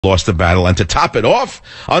lost the battle. And to top it off,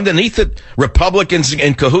 underneath it, Republicans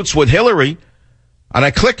in cahoots with Hillary. And I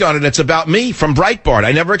click on it, it's about me from Breitbart.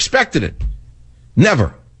 I never expected it.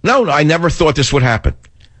 Never. No, I never thought this would happen.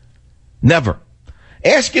 Never.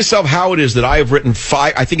 Ask yourself how it is that I have written 6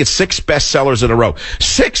 bestsellers in a row.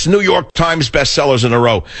 6 New York Times bestsellers in a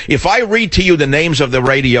row. If I read to you the names of the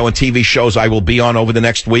radio and TV shows I will be on over the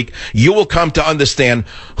next week, you will come to understand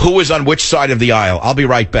who is on which side of the aisle. I'll be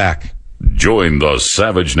right back. Join the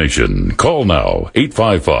Savage Nation. Call now,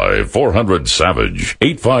 855-400-SAVAGE,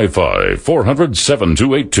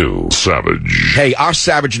 855-400-7282. Savage. Hey, our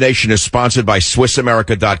Savage Nation is sponsored by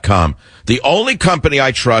SwissAmerica.com, the only company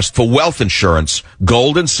I trust for wealth insurance,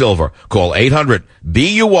 gold and silver. Call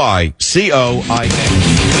 800-BUYCOIN.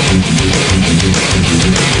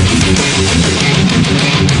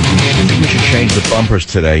 We should change the bumpers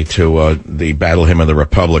today to the Battle Hymn of the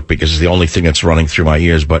Republic because it's the only thing that's running through my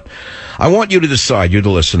ears. But I want you to decide, you the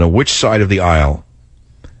listener, which side of the aisle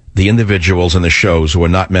the individuals in the shows who are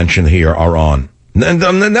not mentioned here are on.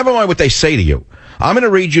 Never mind what they say to you. I'm going to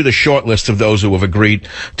read you the short list of those who have agreed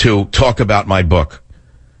to talk about my book.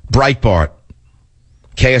 Breitbart,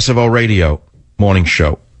 KSFO Radio, Morning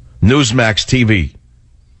Show, Newsmax TV,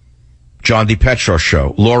 John DiPetro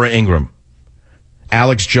Show, Laura Ingraham,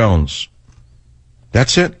 Alex Jones.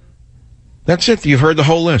 That's it. That's it. You've heard the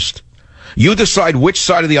whole list. You decide which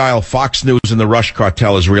side of the aisle Fox News and the Rush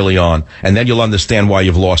Cartel is really on, and then you'll understand why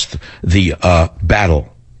you've lost the battle.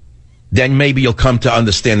 Then maybe you'll come to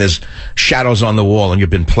understand there's shadows on the wall and you've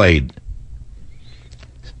been played.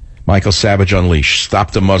 Michael Savage Unleashed.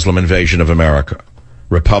 Stop the Muslim invasion of America.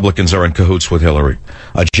 Republicans are in cahoots with Hillary.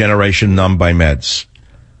 A generation numbed by meds.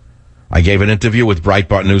 I gave an interview with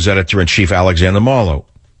Breitbart News Editor-in-Chief Alexander Marlow.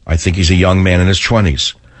 I think he's a young man in his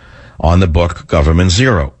 20s. On the book Government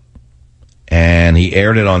Zero. And he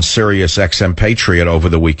aired it on Sirius XM Patriot over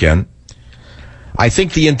the weekend. I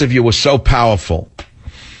think the interview was so powerful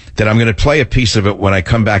that I'm going to play a piece of it when I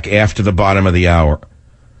come back after the bottom of the hour.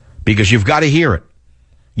 Because you've got to hear it.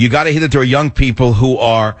 You got to hear that there are young people who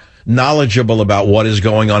are knowledgeable about what is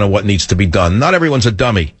going on and what needs to be done. Not everyone's a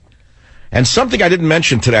dummy. And something I didn't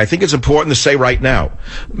mention today, I think it's important to say right now.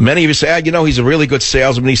 Many of you say, he's a really good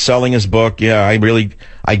salesman. He's selling his book. Yeah,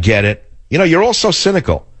 I get it. You're all so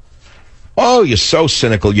cynical. Oh, you're so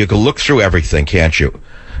cynical. You can look through everything, can't you?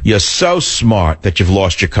 You're so smart that you've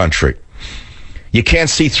lost your country. You can't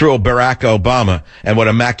see through a Barack Obama and what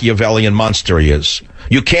a Machiavellian monster he is.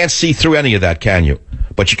 You can't see through any of that, can you?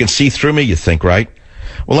 But you can see through me, you think, right?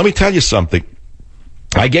 Well, let me tell you something.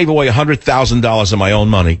 I gave away $100,000 of my own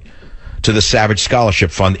money to the Savage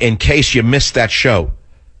Scholarship Fund in case you missed that show.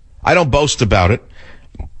 I don't boast about it,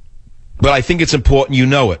 but I think it's important you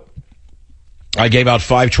know it. I gave out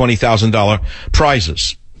 5 $20,000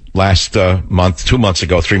 prizes last month, 2 months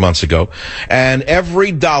ago, 3 months ago. And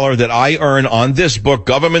every dollar that I earn on this book,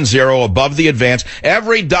 Government Zero, Above the Advance,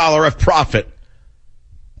 every dollar of profit,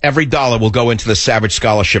 every dollar will go into the Savage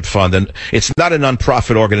Scholarship Fund. And it's not a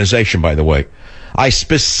nonprofit organization, by the way. I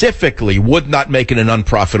specifically would not make it a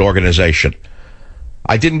nonprofit organization.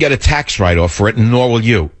 I didn't get a tax write-off for it, and nor will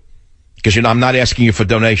you. Because, I'm not asking you for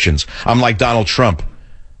donations. I'm like Donald Trump.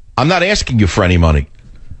 I'm not asking you for any money.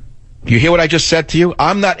 You hear what I just said to you?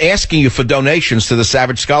 I'm not asking you for donations to the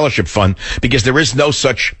Savage Scholarship Fund because there is no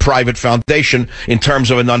such private foundation in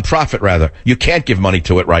terms of a nonprofit, rather. You can't give money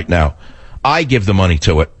to it right now. I give the money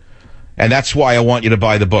to it. And that's why I want you to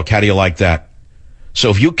buy the book. How do you like that? So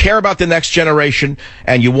if you care about the next generation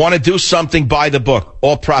and you want to do something, buy the book.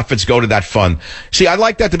 All profits go to that fund. See, I'd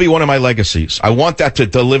like that to be one of my legacies. I want that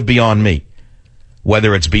to live beyond me.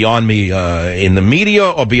 Whether it's beyond me in the media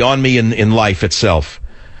or beyond me in life itself.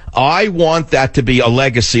 I want that to be a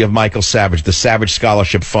legacy of Michael Savage, the Savage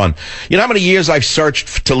Scholarship Fund. You know how many years I've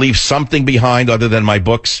searched to leave something behind other than my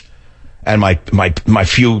books and my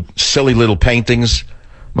few silly little paintings,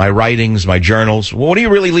 my writings, my journals? What do you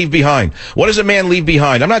really leave behind? What does a man leave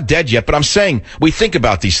behind? I'm not dead yet, but I'm saying we think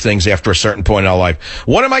about these things after a certain point in our life.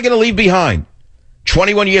 What am I going to leave behind?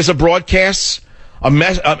 21 years of broadcasts? A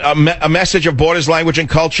message of Borders, language, and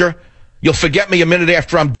culture? You'll forget me a minute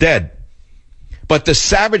after I'm dead. But the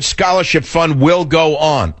Savage Scholarship Fund will go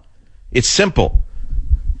on. It's simple.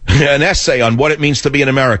 An essay on what it means to be an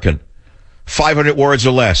American. 500 words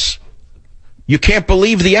or less. You can't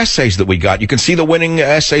believe the essays that we got. You can see the winning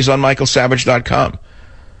essays on michaelsavage.com.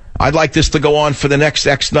 I'd like this to go on for the next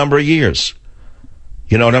X number of years.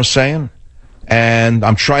 You know what I'm saying? And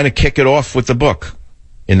I'm trying to kick it off with the book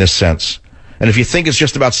in this sense. And if you think it's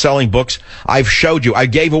just about selling books, I've showed you. I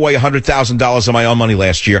gave away $100,000 of my own money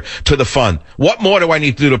last year to the fund. What more do I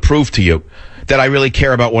need to do to prove to you that I really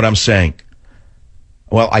care about what I'm saying?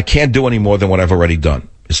 Well, I can't do any more than what I've already done.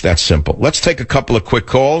 It's that simple. Let's take a couple of quick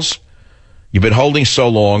calls. You've been holding so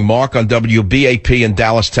long. Mark on WBAP in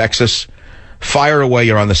Dallas, Texas. Fire away.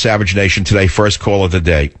 You're on the Savage Nation today. First call of the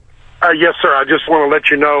day. Yes, sir. I just want to let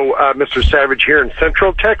you know, Mr. Savage, here in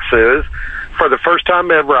Central Texas, for the first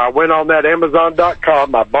time ever, I went on that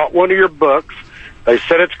Amazon.com. I bought one of your books. They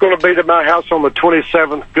said it's going to be to my house on the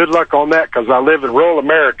 27th. Good luck on that, because I live in rural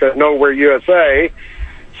America, nowhere USA.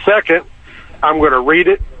 Second, I'm going to read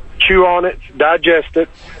it, chew on it, digest it.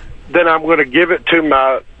 Then I'm going to give it to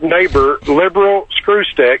my neighbor, liberal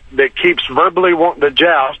screwstick, that keeps verbally wanting to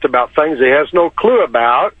joust about things he has no clue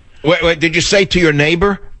about. Wait, did you say to your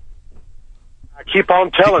neighbor? I keep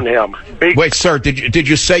on telling him. Wait, sir, did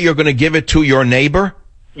you say you're going to give it to your neighbor?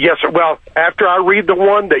 Yes, sir. Well, after I read the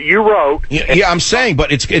one that you wrote... Yeah, I'm saying,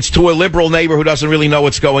 but it's to a liberal neighbor who doesn't really know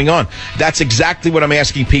what's going on. That's exactly what I'm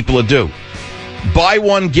asking people to do. Buy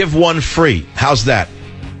one, give one free. How's that?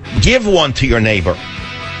 Give one to your neighbor.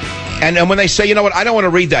 And when they say, you know what, I don't want to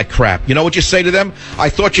read that crap, you know what you say to them? I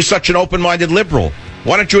thought you're such an open-minded liberal.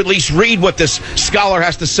 Why don't you at least read what this scholar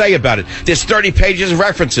has to say about it? There's 30 pages of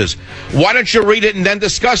references. Why don't you read it and then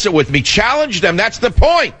discuss it with me? Challenge them. That's the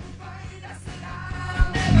point.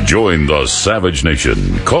 Join the Savage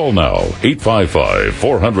Nation. Call now,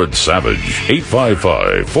 855-400-SAVAGE,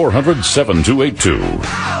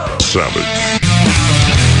 855-400-7282. Savage.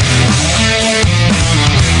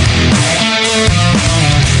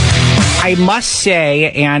 I must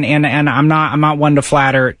say, and I'm not one to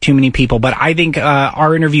flatter too many people, but I think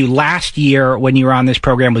our interview last year when you were on this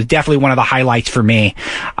program was definitely one of the highlights for me.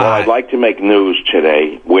 Well, I'd like to make news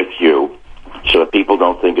today with you so that people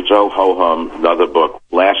don't think it's, oh, ho-hum, another book.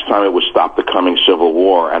 Last time it was Stop the Coming Civil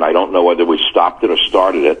War, and I don't know whether we stopped it or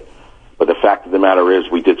started it, but the fact of the matter is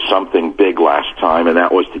we did something big last time, and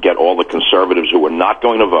that was to get all the conservatives who were not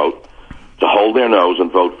going to vote to hold their nose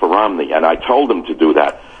and vote for Romney, and I told them to do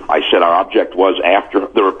that. I said our object was, after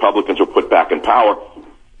the Republicans were put back in power,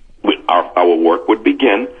 our work would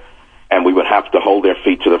begin, and we would have to hold their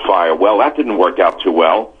feet to the fire. Well, that didn't work out too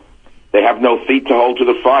well. They have no feet to hold to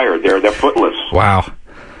the fire. They're footless. Wow.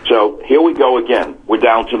 So here we go again. We're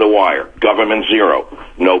down to the wire. Government zero.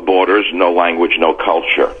 No borders, no language, no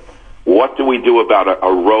culture. What do we do about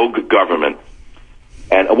a rogue government?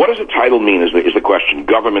 And what does the title mean is the question.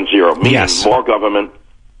 Government zero. Meaning yes. More government,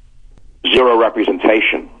 zero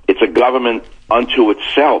representation. It's a government unto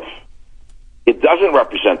itself. It doesn't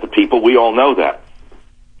represent the people. We all know that.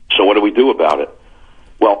 So what do we do about it?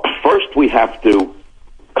 Well, first we have to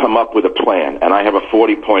come up with a plan, and I have a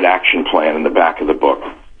 40-point action plan in the back of the book,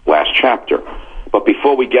 last chapter. But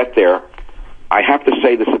before we get there, I have to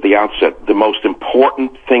say this at the outset. The most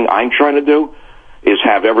important thing I'm trying to do is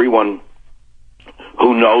have everyone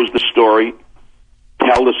who knows the story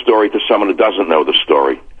tell the story to someone who doesn't know the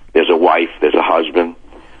story. There's a wife, there's a husband,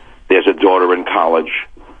 there's a daughter in college,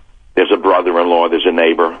 there's a brother-in-law, there's a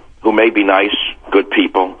neighbor who may be nice, good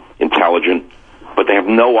people, intelligent, but they have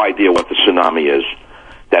no idea what the tsunami is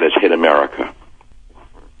that has hit America.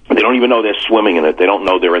 They don't even know they're swimming in it. They don't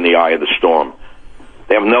know they're in the eye of the storm.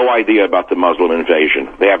 They have no idea about the Muslim invasion.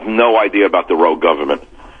 They have no idea about the rogue government.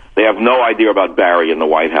 They have no idea about Barry in the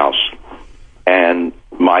White House. And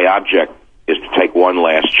my object is to take one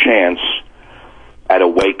last chance at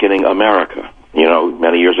awakening America. You know,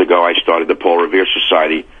 many years ago I started the Paul Revere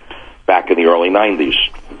Society back in the early 90s.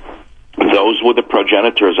 Those were the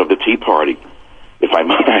progenitors of the Tea Party. If I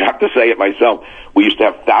have to say it myself, we used to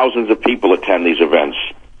have thousands of people attend these events,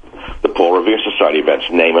 the Paul Revere Society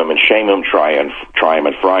events, name them and shame them, try them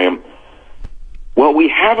and fry them. Well, we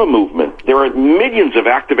have a movement. There are millions of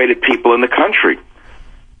activated people in the country,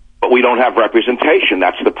 but we don't have representation.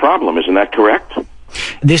 That's the problem. Isn't that correct?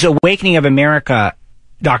 This awakening of America,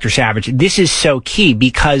 Dr. Savage, this is so key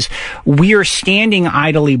because we are standing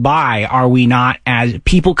idly by, are we not, as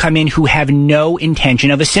people come in who have no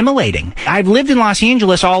intention of assimilating. I've lived in Los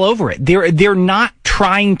Angeles all over it. They're not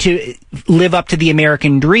trying to live up to the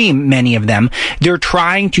American dream, many of them. They're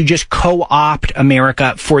trying to just co-opt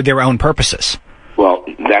America for their own purposes. Well,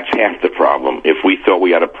 that's half the problem. If we thought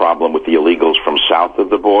we had a problem with the illegals from south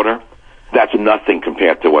of the border, that's nothing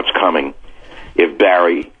compared to what's coming. If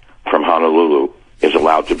Barry from Honolulu is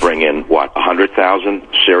allowed to bring in, 100,000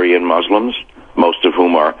 Syrian Muslims, most of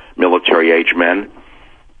whom are military-age men.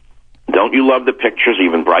 Don't you love the pictures?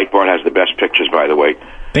 Even Breitbart has the best pictures, by the way.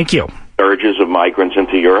 Thank you. Surges of migrants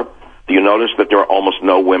into Europe. Do you notice that there are almost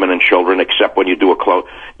no women and children except when you do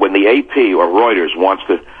when the AP or Reuters wants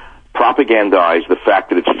to propagandize the fact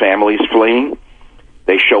that it's families fleeing,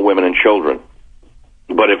 they show women and children.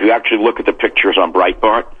 But if you actually look at the pictures on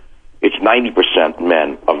Breitbart, it's 90%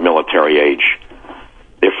 men of military age.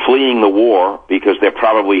 fleeing the war because they're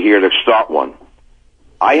probably here to start one.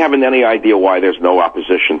 I haven't any idea why there's no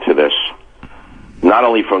opposition to this, not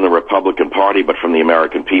only from the Republican Party, but from the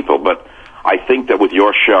American people. But I think that with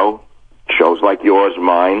your show, shows like yours,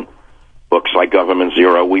 mine, books like Government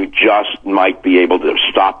Zero, we just might be able to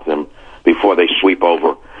stop them before they sweep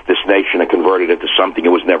over this nation and convert it into something it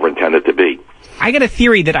was never intended to be. I got a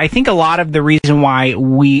theory that I think a lot of the reason why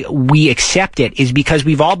we accept it is because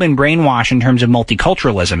we've all been brainwashed in terms of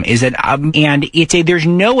multiculturalism. Is that and there's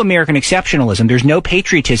no American exceptionalism, there's no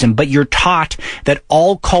patriotism, but you're taught that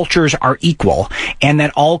all cultures are equal and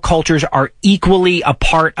that all cultures are equally a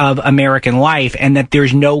part of American life, and that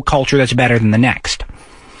there's no culture that's better than the next.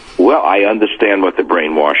 Well, I understand what the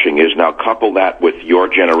brainwashing is. Now, couple that with your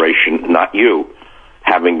generation, not you,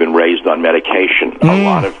 having been raised on medication. A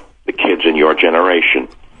lot of the kids in your generation,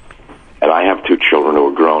 and I have two children who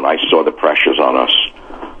are grown, I saw the pressures on us.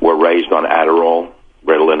 We're raised on Adderall,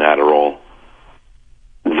 Ritalin, Adderall.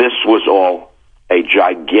 This was all a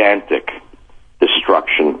gigantic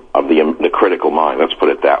destruction of the critical mind. Let's put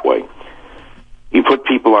it that way. You put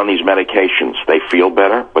people on these medications, they feel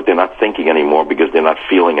better, but they're not thinking anymore because they're not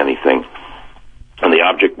feeling anything. And the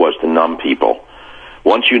object was to numb people.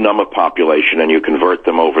 Once you numb a population and you convert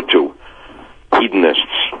them over to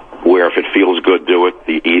hedonists, where if it feels good, do it,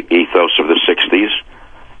 the ethos of the 60s,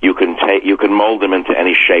 you can mold them into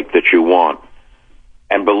any shape that you want.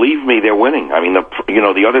 And believe me, they're winning. I mean,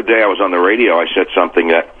 the other day I was on the radio, I said something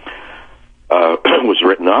that was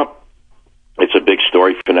written up. It's a big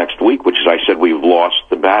story for next week, which is I said we've lost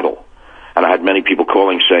the battle. And I had many people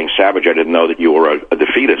calling saying, Savage, I didn't know that you were a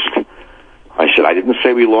defeatist. I said, I didn't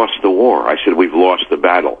say we lost the war. I said we've lost the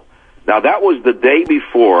battle. Now, that was the day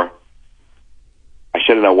before, I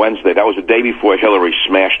said it on Wednesday, that was the day before Hillary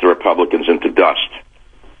smashed the Republicans into dust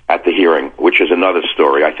at the hearing, which is another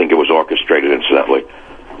story. I think it was orchestrated, incidentally.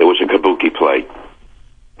 It was a kabuki play.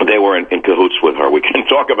 They were in cahoots with her. We can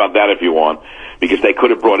talk about that if you want, because they could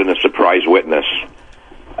have brought in a surprise witness,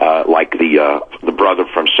 like the brother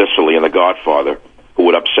from Sicily and The Godfather, who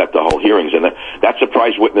would upset the whole hearings. And that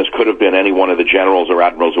surprise witness could have been any one of the generals or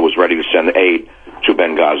admirals who was ready to send aid to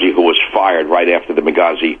Benghazi, who was fired right after the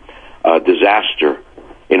Benghazi disaster,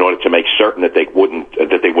 in order to make certain that they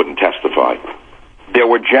wouldn't testify. There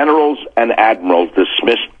were generals and admirals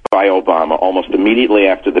dismissed by Obama almost immediately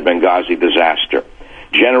after the Benghazi disaster.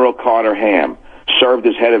 General Carter Ham served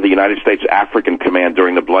as head of the United States African Command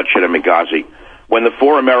during the bloodshed in Benghazi when the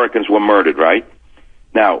 4 Americans were murdered, right?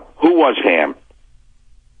 Now, who was Ham?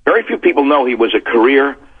 Very few people know he was a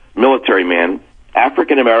career military man,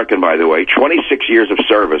 African-American, by the way, 26 years of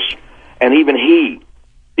service, and even he,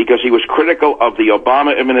 because he was critical of the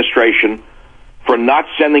Obama administration for not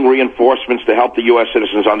sending reinforcements to help the U.S.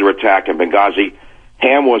 citizens under attack in Benghazi,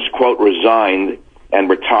 Ham was, quote, resigned and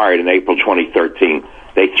retired in April 2013.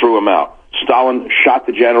 They threw him out. Stalin shot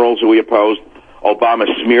the generals who he opposed. Obama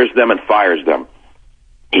smears them and fires them.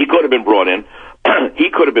 He could have been brought in. He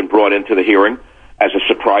could have been brought into the hearing as a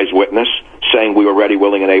surprise witness, saying we were ready,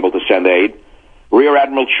 willing, and able to send aid. Rear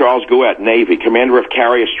Admiral Charles Gouet, Navy, commander of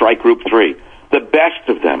Carrier Strike Group 3, the best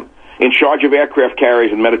of them, in charge of aircraft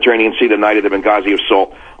carriers in the Mediterranean Sea the night of the Benghazi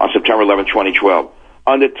assault on September 11, 2012.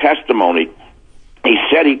 Under testimony, he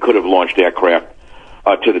said he could have launched aircraft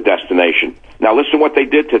to the destination. Now listen what they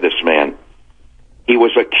did to this man. He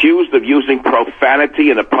was accused of using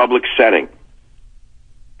profanity in a public setting.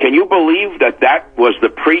 Can you believe that was the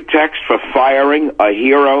pretext for firing a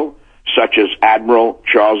hero such as Admiral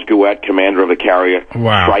Charles Gouet, commander of the Carrier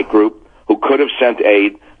Strike Group, who could have sent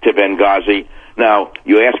aid to Benghazi? Now,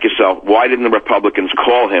 you ask yourself, why didn't the Republicans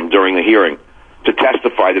call him during the hearing to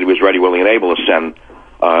testify that he was ready, willing, and able to send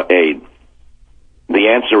aid? The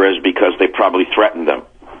answer is because they probably threatened him.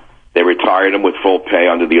 They retired him with full pay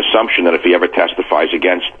under the assumption that if he ever testifies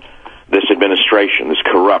against this administration, this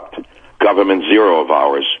corrupt Government Zero of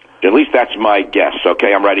ours, at least that's my guess,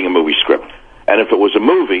 okay? I'm writing a movie script. And if it was a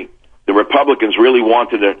movie, the Republicans really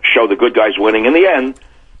wanted to show the good guys winning. In the end,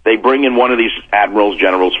 they bring in one of these admirals,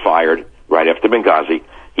 generals fired right after Benghazi.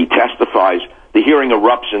 He testifies. The hearing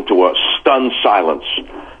erupts into a stunned silence.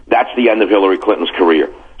 That's the end of Hillary Clinton's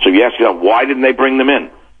career. So you ask yourself, why didn't they bring them in?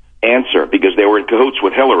 Answer, because they were in cahoots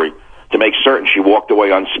with Hillary to make certain she walked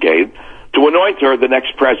away unscathed, to anoint her the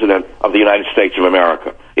next president of the United States of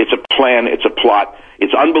America. It's a plan, it's a plot,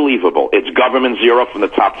 it's unbelievable. It's Government Zero from the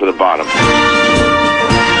top to the bottom.